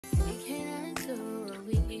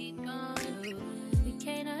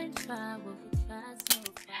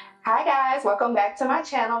Hi guys, welcome back to my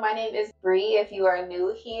channel. My name is Bree if you are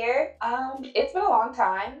new here. It's been a long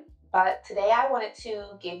time, but today I wanted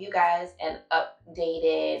to give you guys an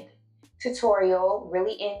updated tutorial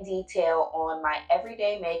really in detail on my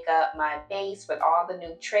everyday makeup, my base with all the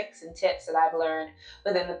new tricks and tips that I've learned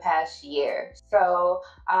within the past year. So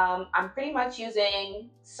I'm pretty much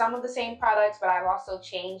using some of the same products, but I've also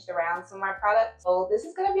changed around some of my products. So this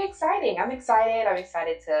is gonna be exciting. I'm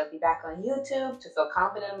excited to be back on YouTube, to feel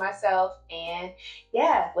confident in myself. And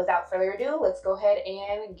yeah, without further ado, let's go ahead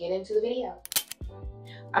and get into the video.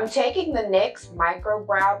 I'm taking the NYX Micro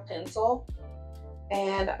Brow Pencil,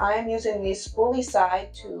 and I'm using the spoolie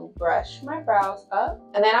side to brush my brows up.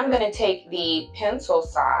 And then I'm gonna take the pencil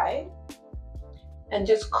side and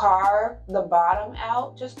just carve the bottom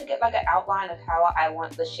out just to get like an outline of how I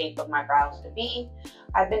want the shape of my brows to be.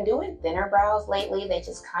 I've been doing thinner brows lately. They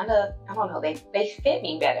just kind of, I don't know, they fit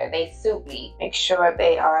me better. They suit me. Make sure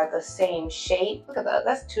they are the same shape. Look at that,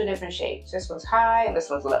 that's two different shapes. This one's high and this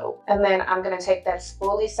one's low. And then I'm gonna take that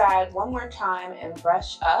spoolie side one more time and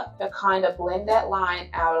brush up to kind of blend that line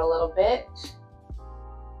out a little bit.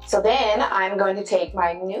 So then I'm going to take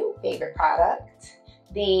my new favorite product,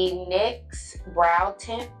 the NYX Brow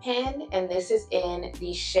Tint Pen, and this is in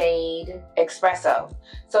the shade Espresso.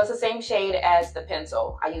 So it's the same shade as the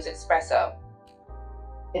pencil. I use Espresso.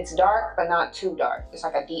 It's dark, but not too dark. It's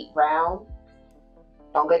like a deep brown.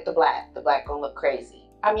 Don't get the black. The black gonna look crazy.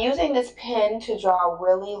 I'm using this pen to draw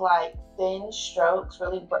really like thin strokes,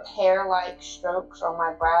 really hair-like strokes on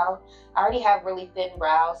my brow. I already have really thin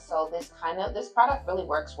brows, so this product really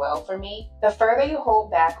works well for me. The further you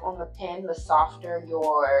hold back on the pen, the softer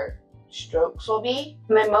your strokes will be.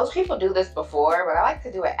 And then most people do this before, but I like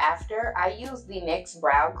to do it after. I use the NYX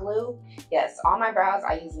brow glue. Yes, all my brows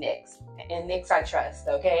I use NYX, and NYX I trust,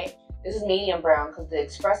 okay? This is medium brown because the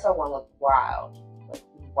Espresso one looked wild,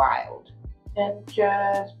 And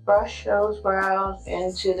just brush those brows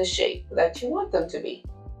into the shape that you want them to be.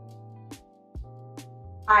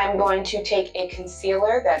 I'm going to take a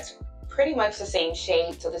concealer that's pretty much the same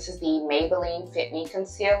shade. So this is the Maybelline Fit Me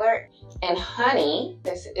Concealer. And honey,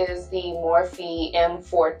 this is the Morphe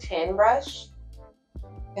M410 brush.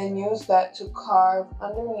 And use that to carve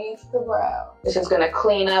underneath the brow. This is gonna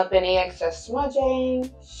clean up any excess smudging,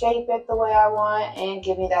 shape it the way I want, and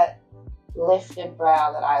give me that lifted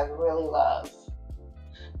brow that I really love.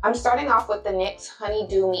 I'm starting off with the NYX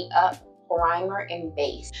Honeydew Me Up primer and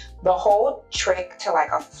base. The whole trick to like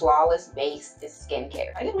a flawless base is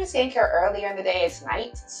skincare. I did my skincare earlier in the day, it's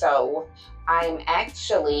night, so I'm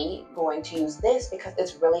actually going to use this because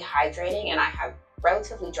it's really hydrating and I have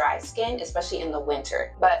relatively dry skin, especially in the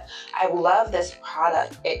winter. But I love this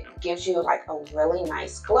product. It gives you like a really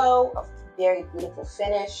nice glow, a very beautiful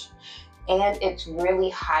finish, and it's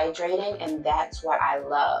really hydrating, and that's what I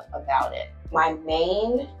love about it. My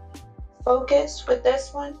main focus with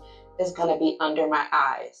this one is going to be under my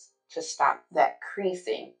eyes to stop that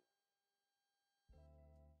creasing.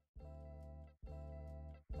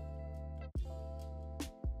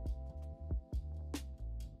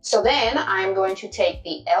 So then I'm going to take the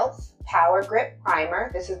e.l.f. Power Grip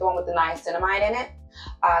Primer. This is the one with the niacinamide in it.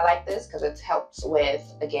 I like this because it helps with,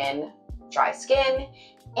 again, dry skin,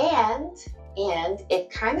 and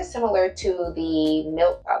it's kind of similar to the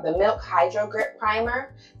Milk Hydro Grip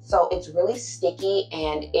Primer. So it's really sticky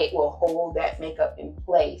and it will hold that makeup in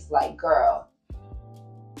place like girl.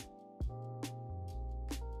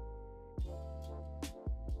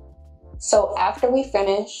 So after we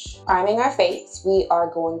finish priming our face, we are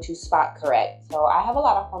going to spot correct. So I have a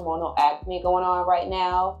lot of hormonal acne going on right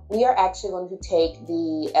now. We are actually going to take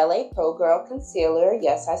the LA Pro Girl Concealer.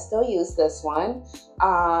 Yes, I still use this one.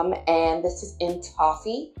 And this is in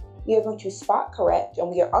Toffee. We are going to spot correct,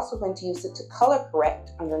 and we are also going to use it to color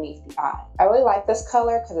correct underneath the eye. I really like this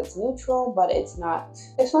color because it's neutral, but it's not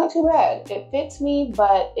too bad. It fits me,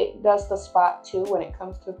 but it does the spot too when it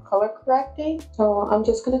comes to color correcting. So I'm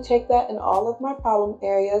just going to take that in all of my problem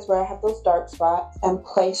areas where I have those dark spots and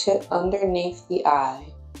place it underneath the eye.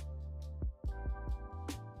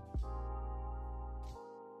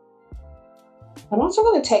 I'm also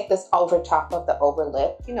going to take this over top of the over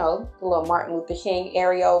lip, you know, the little Martin Luther King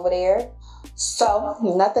area over there. So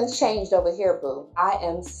nothing's changed over here, boo. I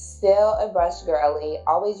am still a brush girly,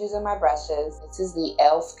 always using my brushes. This is the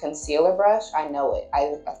e.l.f. concealer brush. I know it.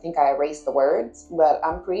 I think I erased the words, but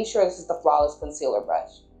I'm pretty sure this is the Flawless Concealer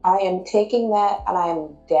brush. I am taking that and I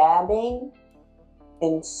am dabbing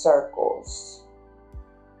in circles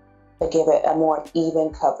to give it a more even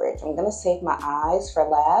coverage. I'm gonna save my eyes for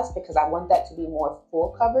last because I want that to be more full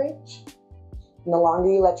coverage. And the longer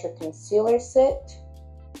you let your concealer sit,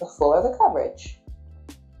 the fuller the coverage.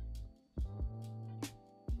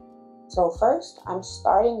 So first, I'm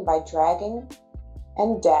starting by dragging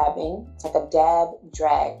and dabbing. It's like a dab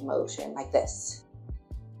drag motion, like this.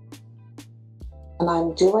 And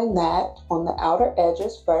I'm doing that on the outer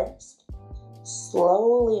edges first,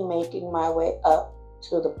 slowly making my way up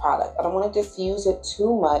to the product. I don't want to diffuse it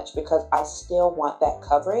too much because I still want that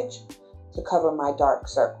coverage to cover my dark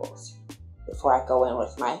circles before I go in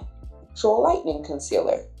with my actual lightening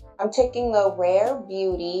concealer. I'm taking the Rare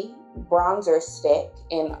Beauty bronzer stick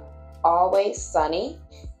in Always Sunny,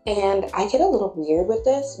 and I get a little weird with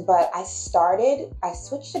this, but I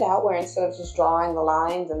switched it out where instead of just drawing the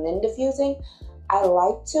lines and then diffusing, I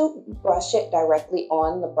like to brush it directly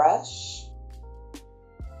on the brush.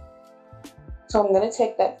 So I'm going to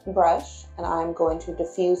take that brush and I'm going to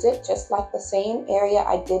diffuse it just like the same area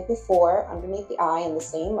I did before underneath the eye in the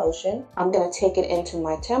same motion. I'm going to take it into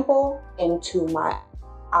my temple, into my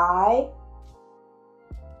eye,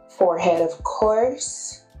 forehead of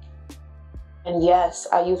course. And yes,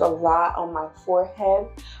 I use a lot on my forehead.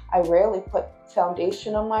 I rarely put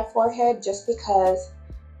foundation on my forehead just because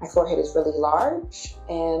my forehead is really large,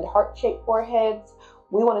 and heart-shaped foreheads,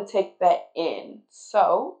 we want to take that in.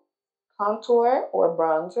 So contour or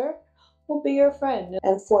bronzer will be your friend.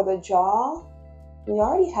 And for the jaw, we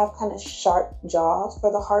already have kind of sharp jaws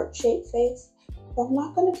for the heart-shaped face. So I'm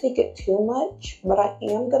not going to take it too much, but I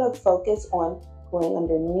am going to focus on going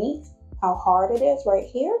underneath how hard it is right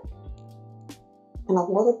here, and a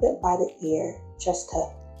little bit by the ear, just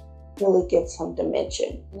to really give some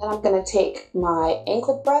dimension. And then I'm going to take my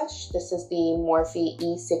ankle brush. This is the Morphe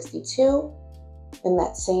E62 in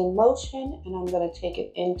that same motion, and I'm going to take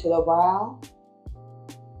it into the brow.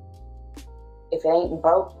 If it ain't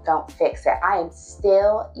broke, don't fix it. I am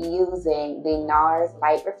still using the NARS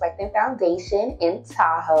Light Reflecting Foundation in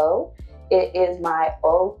Tahoe. It is my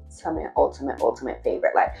ultimate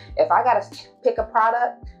favorite. Like, if I gotta pick a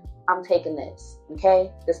product, I'm taking this, okay?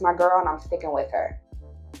 This is my girl and I'm sticking with her.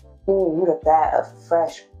 Ooh, look at that, a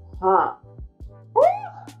fresh pump. Woo!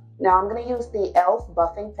 Now I'm gonna use the e.l.f.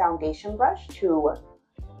 Buffing Foundation brush to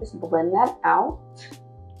just blend that out.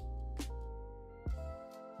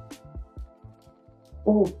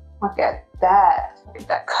 Ooh, look at that. Look at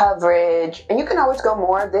that coverage. And you can always go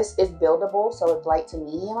more. This is buildable, so it's light to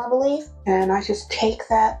medium, I believe. And I just take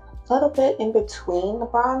that little bit in between the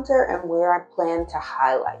bronzer and where I plan to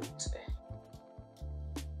highlight.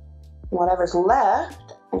 Whatever's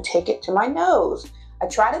left, I take it to my nose. I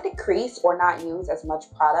try to decrease or not use as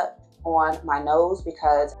much product on my nose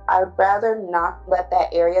because I'd rather not let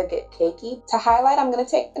that area get cakey. To highlight, I'm going to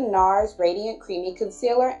take the NARS Radiant Creamy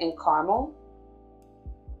Concealer in Caramel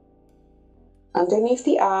underneath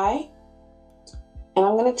the eye, and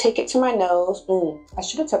I'm going to take it to my nose. I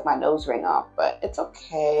should have took my nose ring off, but it's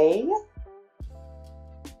okay.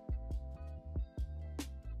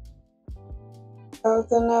 Of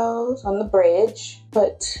the nose, on the bridge,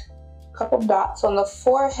 put a couple dots on the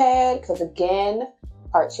forehead, because again,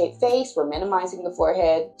 heart-shaped face, we're minimizing the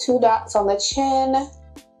forehead. 2 dots on the chin,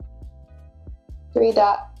 3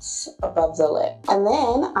 dots above the lip. And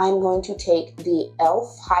then I'm going to take the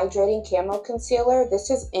e.l.f. Hydrating Camo Concealer. This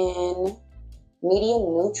is in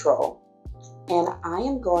medium neutral. And I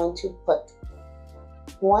am going to put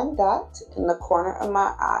 1 dot in the corner of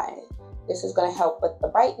my eye. This is going to help with the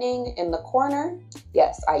brightening in the corner.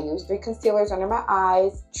 Yes, I use 3 concealers under my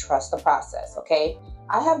eyes. Trust the process, okay?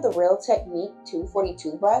 I have the Real Technique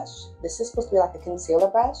 242 brush. This is supposed to be like a concealer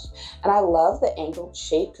brush. And I love the angled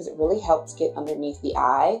shape because it really helps get underneath the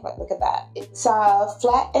eye. Like, look at that. It's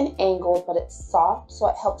flat and angled, but it's soft, so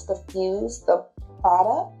it helps diffuse the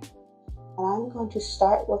product. And I'm going to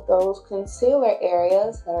start with those concealer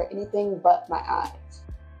areas that are anything but my eyes.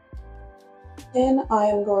 Then I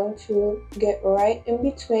am going to get right in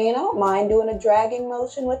between. I don't mind doing a dragging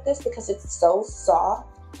motion with this because it's so soft.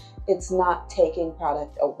 It's not taking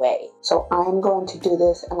product away. So I'm going to do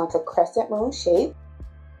this in like a crescent moon shape.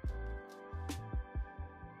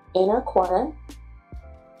 Inner corner.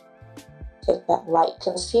 Take that light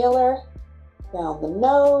concealer down the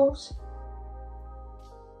nose.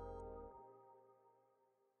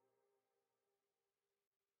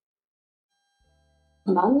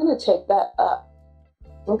 And I'm going to take that up.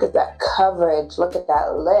 Look at that coverage. Look at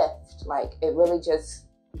that lift. Like, it really just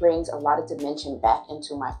brings a lot of dimension back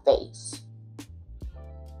into my face.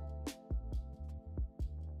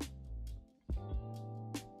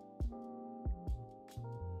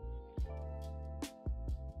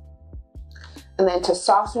 And then to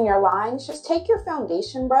soften your lines, just take your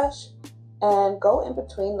foundation brush and go in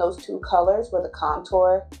between those 2 colors where the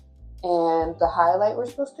contour and the highlight were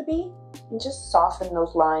supposed to be. and just soften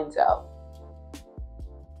those lines out.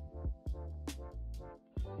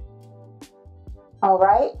 All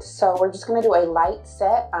right, so we're just gonna do a light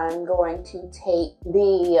set. I'm going to take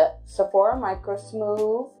the Sephora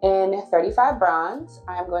Microsmooth in 35 Bronze.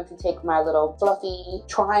 I'm going to take my little fluffy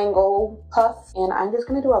triangle puff, and I'm just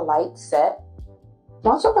gonna do a light set. I'm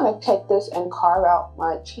also gonna take this and carve out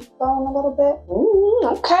my cheekbone a little bit.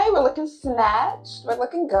 Okay, we're looking snatched. We're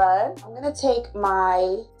looking good. I'm gonna take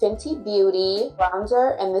my Fenty Beauty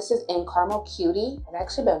bronzer, and this is in Caramel Cutie. I've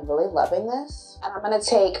actually been really loving this. And I'm gonna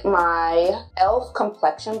take my e.l.f.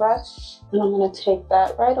 complexion brush, and I'm gonna take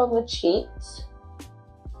that right on the cheeks.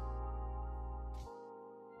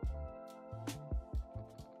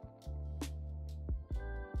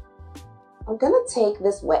 I'm gonna take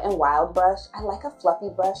this Wet n Wild brush. I like a fluffy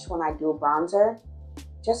brush when I do bronzer,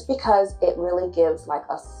 just because it really gives like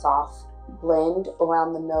a soft blend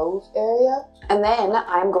around the nose area. And then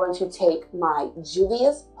I'm going to take my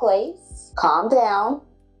Juvia's Place. Calm down.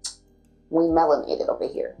 We melanated over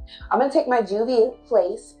here. I'm gonna take my Juvia's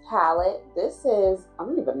Place palette. This is, I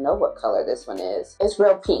don't even know what color this one is. It's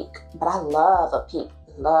real pink, but I love a pink.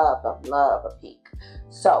 Love a pink.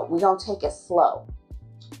 So we're gonna take it slow.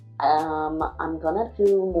 I'm gonna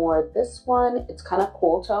do more of this one. It's kind of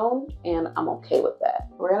cool tone, and I'm okay with that.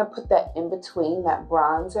 We're gonna put that in between that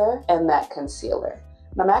bronzer and that concealer.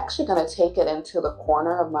 And I'm actually gonna take it into the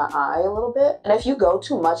corner of my eye a little bit. And if you go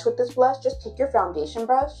too much with this blush, just take your foundation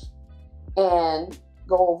brush and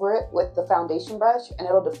go over it with the foundation brush, and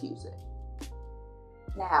it'll diffuse it.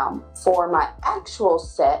 Now, for my actual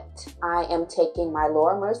set, I am taking my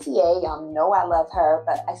Laura Mercier. Y'all know I love her,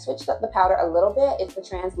 but I switched up the powder a little bit. It's the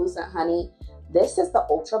Translucent Honey. This is the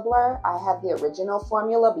Ultra Blur. I had the original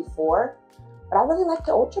formula before, but I really like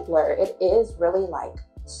the Ultra Blur. It is really like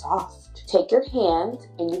soft. Take your hand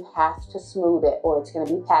and you have to smooth it or it's gonna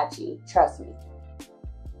be patchy, trust me.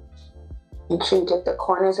 Make sure you get the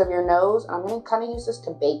corners of your nose. I'm gonna kind of use this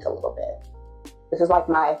to bake a little bit. This is like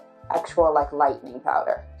my actual like lightening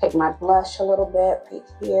powder. Take my blush a little bit right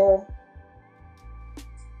here.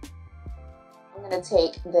 I'm gonna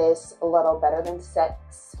take this a little Better Than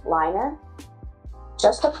Sex liner.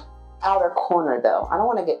 Just the outer corner though. I don't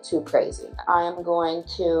want to get too crazy. I am going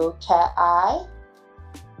to cat eye.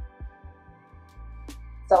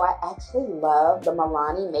 So I actually love the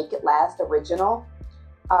Milani Make It Last original.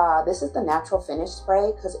 This is the natural finish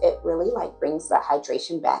spray because it really like brings the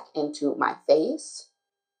hydration back into my face.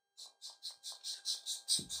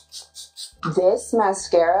 This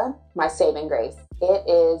mascara, my saving grace. It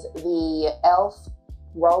is the e.l.f.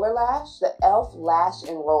 Roller Lash, the e.l.f. Lash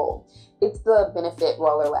and Roll. It's the Benefit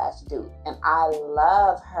Roller Lash dupe, and I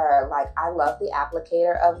love her. Like, I love the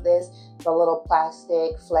applicator of this, the little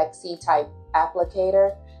plastic flexi type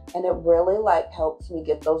applicator, and it really like helps me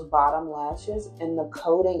get those bottom lashes, and the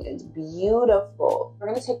coating is beautiful. We're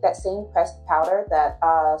gonna take that same pressed powder, that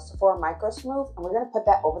Sephora Microsmooth, and we're gonna put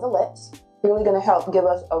that over the lips. Really gonna help give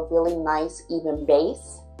us a really nice even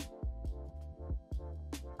base.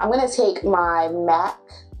 I'm gonna take my MAC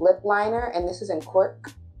lip liner, and this is in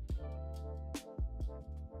Cork.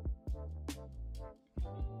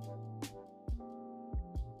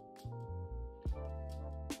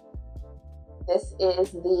 This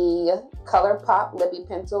is the ColourPop Lippy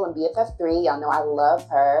Pencil in BFF3. Y'all know I love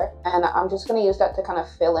her. And I'm just gonna use that to kind of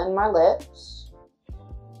fill in my lips.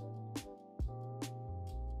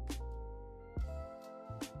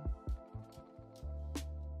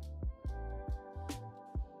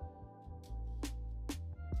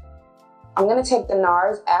 I'm gonna take the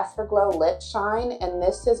NARS Afterglow Lip Shine, and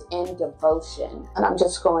this is in Devotion. And I'm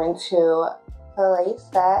just going to place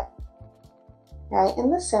that right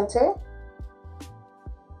in the center.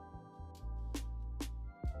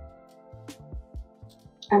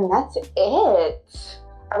 And that's it.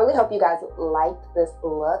 I really hope you guys liked this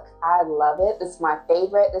look. I love it. This is my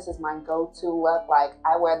favorite. This is my go-to look. Like,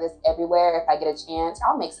 I wear this everywhere if I get a chance.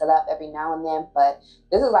 I'll mix it up every now and then, but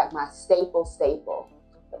this is like my staple.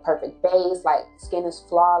 The perfect base, like skin is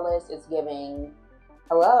flawless. It's giving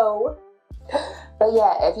hello. But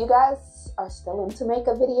yeah, if you guys are still into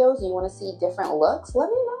makeup videos, you want to see different looks, let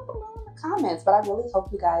me know below in the comments. But I really hope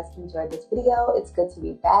you guys enjoyed this video. It's good to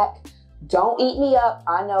be back. Don't eat me up.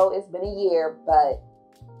 I know it's been a year, but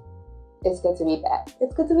it's good to be back.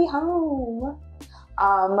 It's good to be home.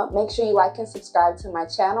 Make sure you like and subscribe to my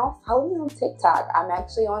channel. Follow me on TikTok. I'm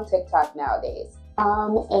actually on TikTok nowadays.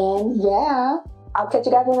 And yeah, I'll catch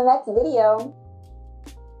you guys in the next video.